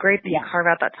so great that you carve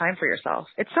out that time for yourself.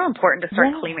 It's so important to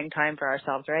start claiming time for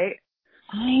ourselves, right?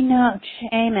 I know.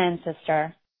 Amen,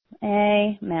 sister.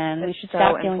 Amen. We should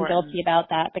stop feeling guilty about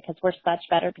that because we're such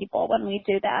better people when we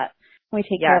do that. When we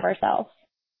take care of ourselves.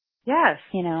 Yes.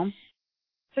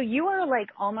 So you are like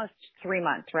almost 3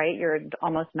 months, right? You're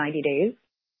almost 90 days.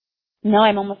 No,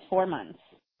 I'm almost 4 months.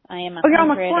 I am. You're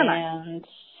almost 4 months.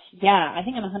 Yeah, I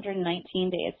think I'm 119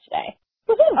 days today.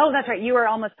 Oh, that's right. You were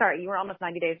almost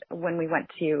 90 days when we went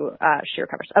to She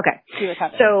Recovers. Okay. She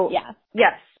Recovers. So, yeah.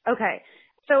 Yes. Okay.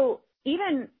 So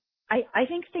even, I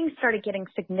think things started getting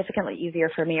significantly easier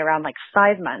for me around like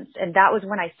 5 months. And that was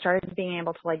when I started being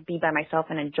able to like be by myself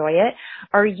and enjoy it.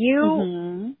 Are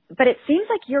you, but it seems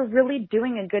like you're really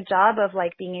doing a good job of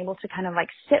like being able to kind of like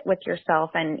sit with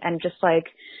yourself and just like,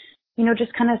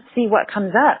 just kind of see what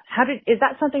comes up. Is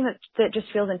that something that just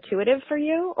feels intuitive for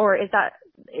you? Or is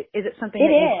it something that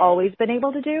you've always been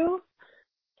able to do?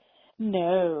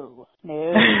 No.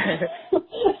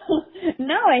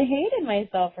 No, I hated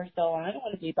myself for so long. I don't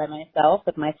want to be by myself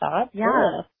with my thoughts.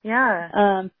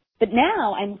 Yeah. But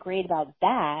now I'm great about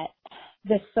that.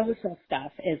 The social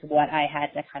stuff is what I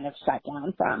had to kind of shut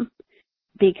down from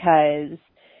because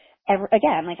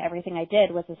again, like everything I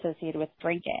did was associated with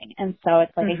drinking. And so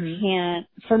it's like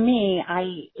for me,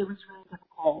 it was really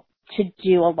difficult to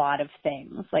do a lot of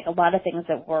things, like a lot of things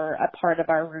that were a part of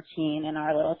our routine in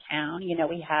our little town.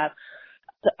 We have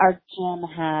our gym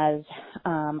has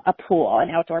a pool, an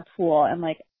outdoor pool, and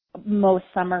like most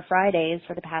summer Fridays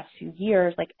for the past few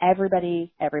years, like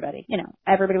everybody, everybody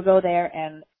would go there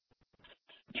and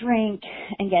drink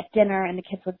and get dinner, and the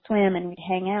kids would swim and we'd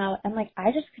hang out. And like,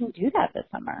 I just couldn't do that this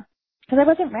summer because I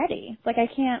wasn't ready. Like,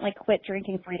 I can't like quit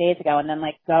drinking 3 days ago and then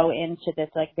like go into this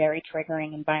like very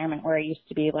triggering environment where I used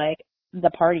to be like the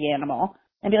party animal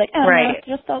and be like, oh, right. no, it's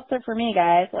just seltzer for me,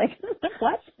 guys. Like,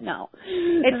 what? No.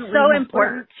 It's so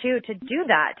important too to do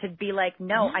that, to be like,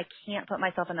 no, I can't put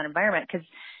myself in that environment, because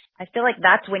I feel like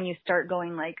that's when you start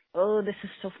going like, oh, this is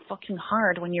so fucking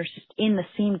hard when you're just in the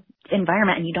same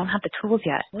environment and you don't have the tools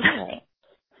yet. Right.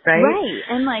 Right? Right.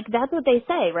 And like, that's what they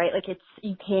say, right? Like, it's,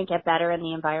 you can't get better in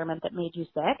the environment that made you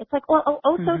sick. It's like, well,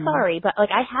 so sorry, but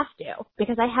like, I have to,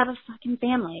 because I have a fucking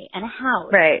family and a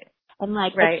house. Right. And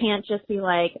like, I can't just be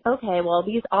like, okay, well,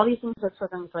 all these things are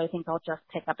triggering, so I think I'll just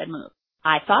pick up and move.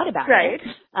 I thought about it.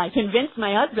 I convinced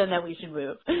my husband that we should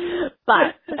move.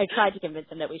 But I tried to convince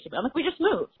him that we should move. I'm like, we just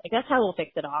move. Like, that's how we'll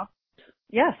fix it all.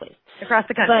 Yeah, please. Across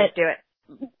the country. But do it.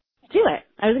 Do it.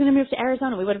 I was going to move to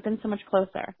Arizona. We would have been so much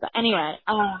closer. But anyway,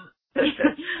 you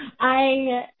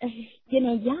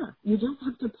just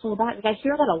have to pull back. Like, I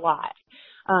hear that a lot.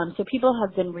 So people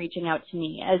have been reaching out to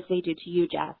me, as they do to you,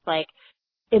 Jess, like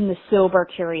in the sober,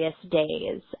 curious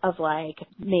days of like,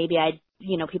 maybe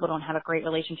people don't have a great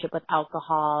relationship with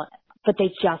alcohol, but they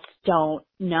just don't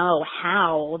know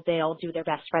how they'll do their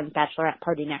best friend's bachelorette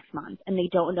party next month. And they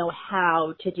don't know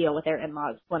how to deal with their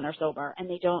in-laws when they're sober. And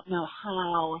they don't know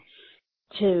how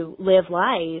to live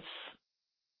life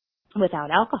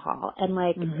without alcohol. And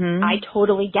like, I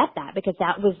totally get that, because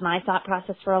that was my thought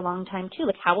process for a long time too.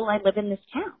 Like, how will I live in this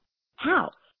town?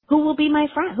 How? Who will be my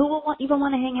friend? Who will even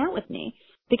want to hang out with me?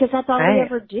 Because that's all we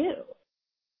ever do.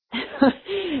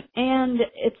 And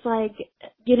it's like,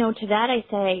 to that I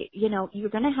say, you're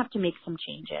going to have to make some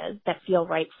changes that feel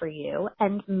right for you.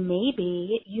 And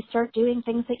maybe you start doing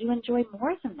things that you enjoy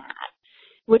more than that,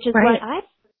 which is what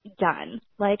I've done.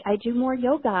 Like, I do more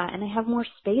yoga and I have more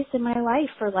space in my life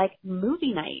for like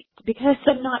movie nights, because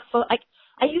I'm not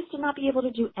I used to not be able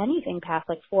to do anything past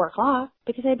like 4:00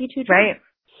 because I'd be too drunk. Right.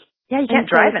 Yeah, you can't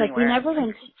drive anywhere. Like, we never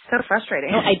went. So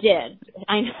frustrating. No, I did.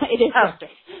 I know, it is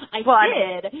frustrating. I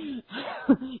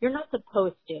did. You're not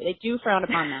supposed to. They do frown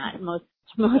upon that in most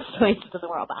places of the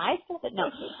world. But I still said no.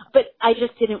 But I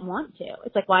just didn't want to.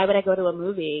 It's like, why would I go to a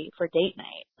movie for date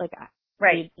night? Like,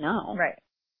 no. Right.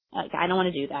 Like, I don't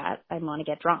want to do that. I want to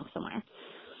get drunk somewhere.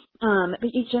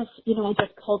 But you just, I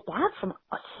just pulled back from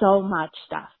so much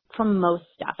stuff, from most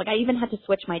stuff. Like, I even had to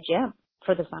switch my gym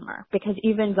for the summer, because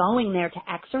even going there to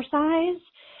exercise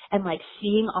and like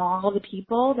seeing all the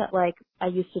people that like I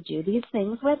used to do these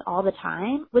things with all the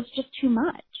time was just too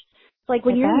much. Like,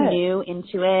 when you're new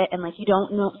into it and like you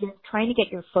don't know, you're trying to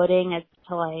get your footing as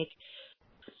to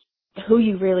like who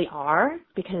you really are,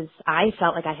 because I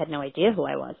felt like I had no idea who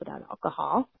I was without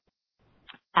alcohol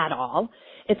at all.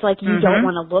 It's like, you don't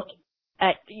want to look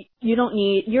at,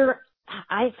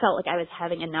 I felt like I was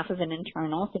having enough of an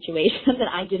internal situation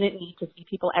that I didn't need to see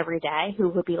people every day who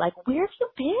would be like, where have you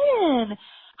been?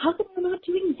 How come you're not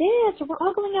doing this? Or we're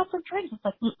all going out for drinks. It's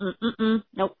like,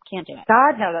 nope, can't do it.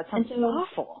 God, no, that sounds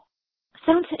awful.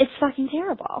 It's fucking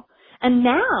terrible. And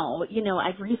now,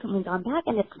 I've recently gone back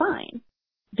and it's fine,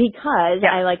 because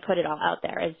I like put it all out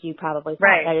there, as you probably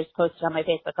saw. I just posted on my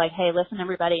Facebook like, hey, listen,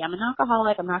 everybody, I'm an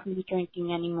alcoholic. I'm not going to be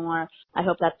drinking anymore. I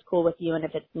hope that's cool with you. And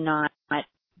if it's not,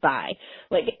 bye.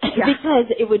 Like, because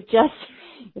it would just,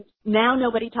 now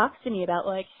nobody talks to me about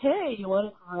like, hey, you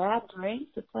want to grab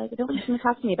drinks? It's like, nobody's going to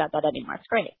talk to me about that anymore. It's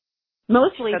great.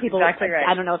 Mostly That's people, exactly right.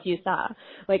 I don't know if you saw,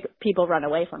 like, people run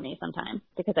away from me sometimes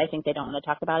because I think they don't want to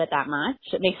talk about it that much.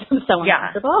 It makes them so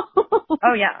uncomfortable.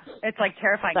 Oh, yeah. It's like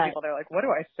terrifying people. They're like, what do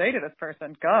I say to this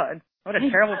person? God, what a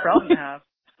terrible problem to have.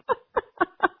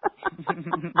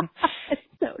 It's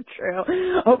so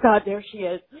true. Oh, God, there she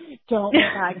is. Don't make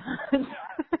eye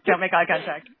contact. Don't make eye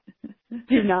contact.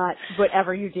 Do not,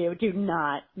 whatever you do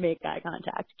not make eye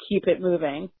contact. Keep it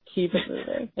moving. Keep it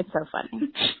moving. It's so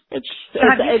funny. It's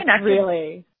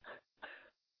really.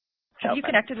 Have you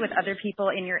connected with other people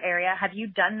in your area? Have you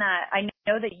done that? I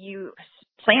know that you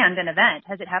planned an event.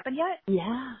 Has it happened yet?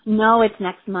 Yeah. No, it's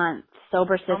next month.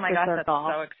 Sober Sister Circle. Oh my gosh, that's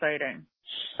so exciting.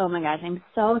 Oh my gosh, I'm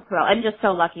so thrilled. I'm just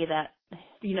so lucky that,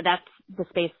 that's the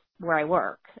space where I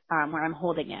work, where I'm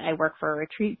holding it. I work for a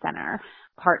retreat center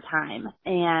part-time.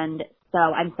 And so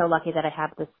I'm so lucky that I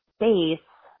have the space,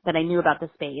 that I knew about the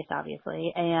space,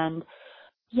 obviously. And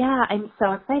yeah, I'm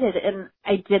so excited. And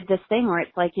I did this thing where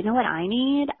it's like, you know what I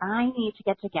need? I need to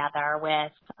get together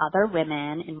with other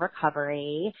women in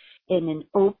recovery in an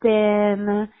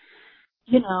open,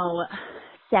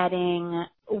 setting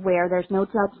where there's no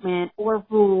judgment or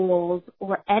rules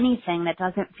or anything that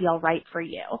doesn't feel right for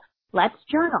you. Let's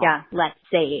journal. Yeah. Let's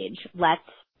sage. Let's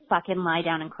fucking lie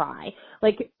down and cry.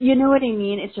 Like, you know what I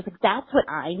mean? It's just like, that's what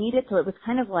I needed. So it was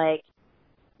kind of like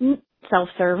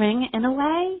self-serving in a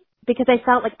way, because I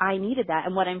felt like I needed that.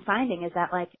 And what I'm finding is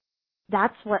that, like,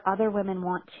 that's what other women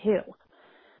want too.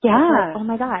 Yeah. Like, oh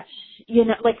my gosh, you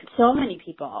know, like so many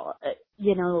people,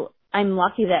 you know, I'm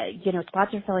lucky that, you know,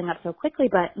 spots are filling up so quickly,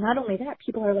 but not only that,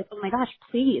 people are like, oh my gosh,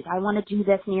 please, I want to do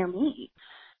this near me.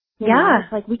 You know,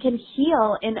 it's like we can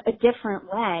heal in a different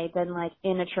way than like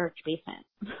in a church basement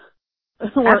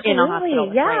or in a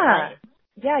hospital. Yeah. Right.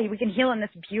 Yeah, we can heal in this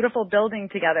beautiful building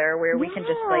together where we can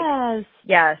just like,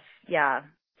 yeah.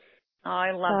 Oh,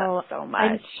 I love that so much.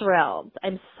 I'm thrilled.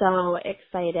 I'm so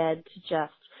excited to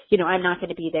just, you know, I'm not going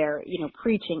to be there, you know,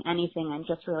 preaching anything. I'm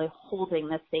just really holding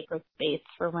this sacred space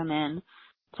for women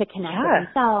to connect with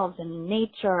themselves and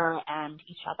nature and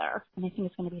each other. And I think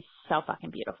it's going to be so fucking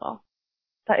beautiful.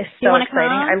 That is so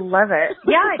exciting. I love it.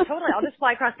 Yeah, totally. I'll just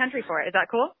fly cross country for it. Is that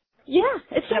cool? Yeah,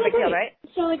 it's no big deal, right?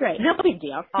 It's totally great. No big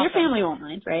deal. Awesome. Your family won't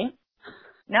mind, right?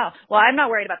 No. Well, I'm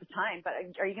not worried about the time, but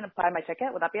are you going to buy my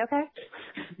ticket? Would that be okay?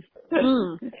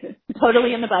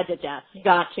 Totally in the budget, Jess.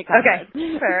 Gotcha. Okay.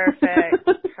 Perfect.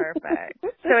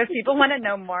 So if people want to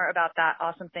know more about that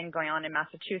awesome thing going on in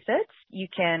Massachusetts, you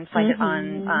can find it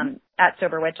on at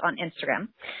Sober Witch on Instagram.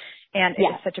 And it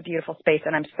is such a beautiful space,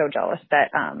 and I'm so jealous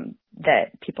that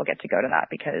that people get to go to that,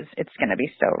 because it's going to be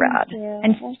so rad.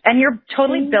 And you're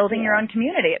totally building your own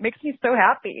community. It makes me so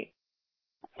happy.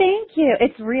 Thank you.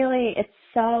 It's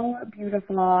so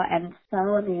beautiful and so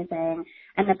amazing.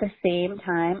 And at the same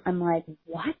time, I'm like,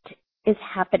 what is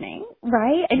happening?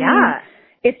 Right? I mean,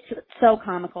 it's so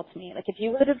comical to me. Like, if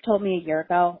you would have told me a year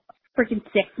ago, freaking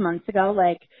 6 months ago,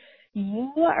 like,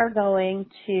 you are going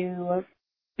to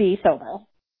be sober,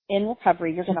 in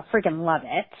recovery, you're going to freaking love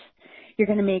it. You're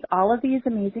going to make all of these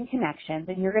amazing connections,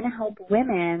 and you're going to help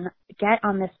women get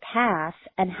on this path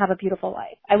and have a beautiful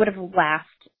life. I would have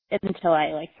laughed until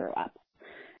I, like, threw up.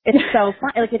 It's so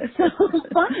fun. Like, it's so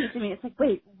funny to me. It's like,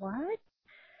 wait, what?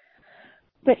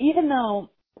 But even though,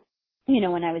 you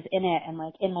know, when I was in it and,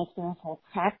 like, in my spiritual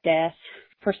practice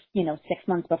for, you know, 6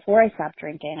 months before I stopped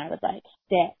drinking, I would, like,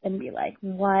 sit and be like,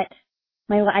 what?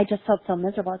 I just felt so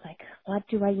miserable. I was like, what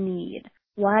do I need?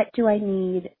 What do I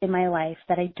need in my life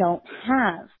that I don't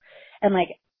have? And, like,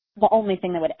 the only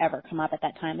thing that would ever come up at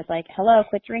that time was like, hello,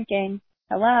 quit drinking.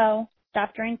 Hello,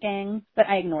 stop drinking. But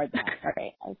I ignored that.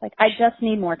 Right. I was like, I just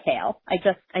need more kale.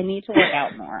 I need to work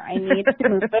out more. I need to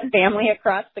move the family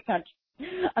across the country.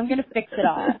 I'm going to fix it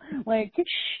all. Like,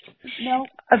 no.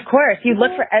 Of course. You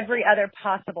look for every other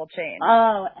possible change.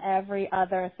 Oh, every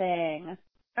other thing.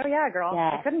 Oh, yeah, girl.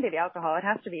 Yes. It couldn't be the alcohol. It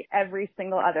has to be every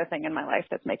single other thing in my life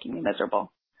that's making me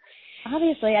miserable.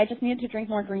 Obviously, I just needed to drink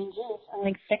more green juice and,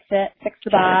 like, fix it, fix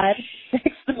the bod,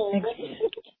 fix the mood.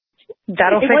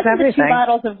 That'll fix everything. It wasn't 2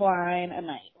 bottles of wine a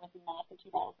night. It was not the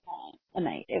 2 bottles of wine a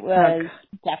night. It was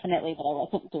definitely that I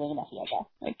wasn't doing enough yoga.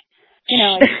 Like, you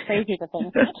know, it's crazy the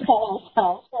things we tell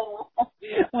ourselves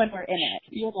when we're in it,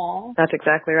 you know? That's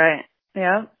exactly right.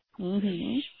 Yeah.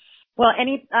 Mm-hmm. Well,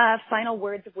 any final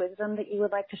words of wisdom that you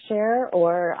would like to share,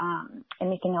 or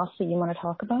anything else that you want to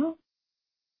talk about?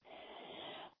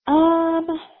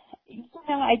 You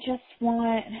know, I just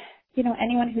want, you know,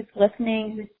 anyone who's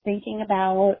listening, who's thinking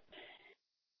about,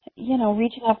 you know,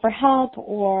 reaching out for help,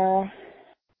 or,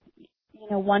 you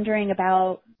know, wondering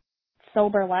about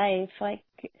sober life, like,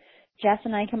 Jess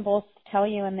and I can both tell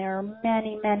you, and there are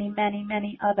many, many, many,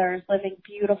 many others living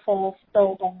beautiful,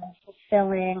 sober,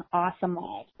 fulfilling, awesome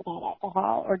lives without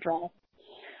alcohol or drugs.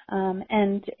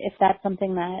 And if that's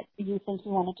something that you think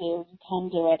you want to do, you can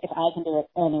do it. If I can do it,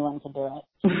 anyone can do it.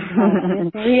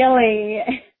 It's really,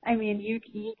 I mean, you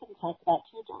can test that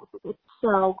too, Jess. It's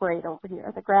so great over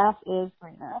here. The grass is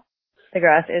greener. The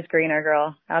grass is greener,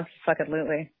 girl.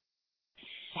 Absolutely.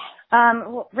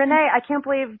 Well, Renee, I can't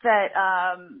believe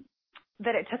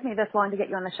that it took me this long to get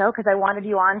you on the show, because I wanted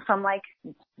you on from, like,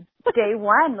 day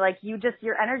one. Like,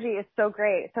 your energy is so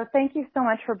great. So thank you so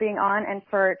much for being on and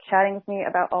for chatting with me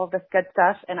about all of this good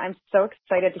stuff. And I'm so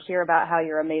excited to hear about how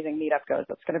your amazing meetup goes.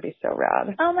 It's going to be so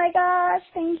rad. Oh my gosh.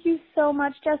 Thank you so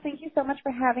much, Jess. Thank you so much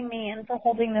for having me and for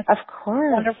holding this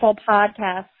wonderful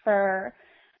podcast for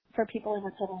people in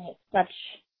recovery. It's such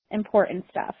important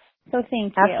stuff. So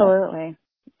thank you. Absolutely.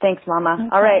 Thanks, Mama. Okay.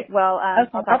 All right. Well,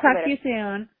 I'll talk to you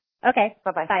soon. Okay.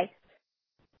 Bye-bye. Bye.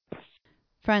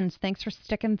 Friends, thanks for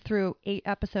sticking through 8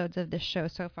 episodes of this show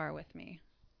so far with me.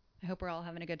 I hope we're all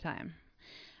having a good time.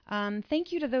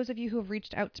 Thank you to those of you who have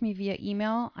reached out to me via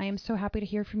email. I am so happy to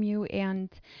hear from you. And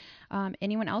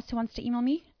anyone else who wants to email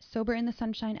me,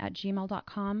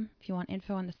 soberinthesunshine@gmail.com. If you want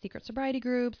info on the secret sobriety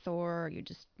groups, or you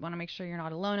just want to make sure you're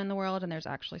not alone in the world and there's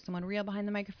actually someone real behind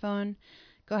the microphone,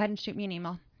 go ahead and shoot me an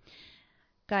email.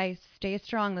 Guys, stay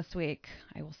strong this week.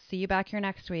 I will see you back here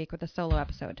next week with a solo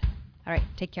episode. All right,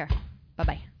 take care.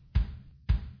 Bye-bye.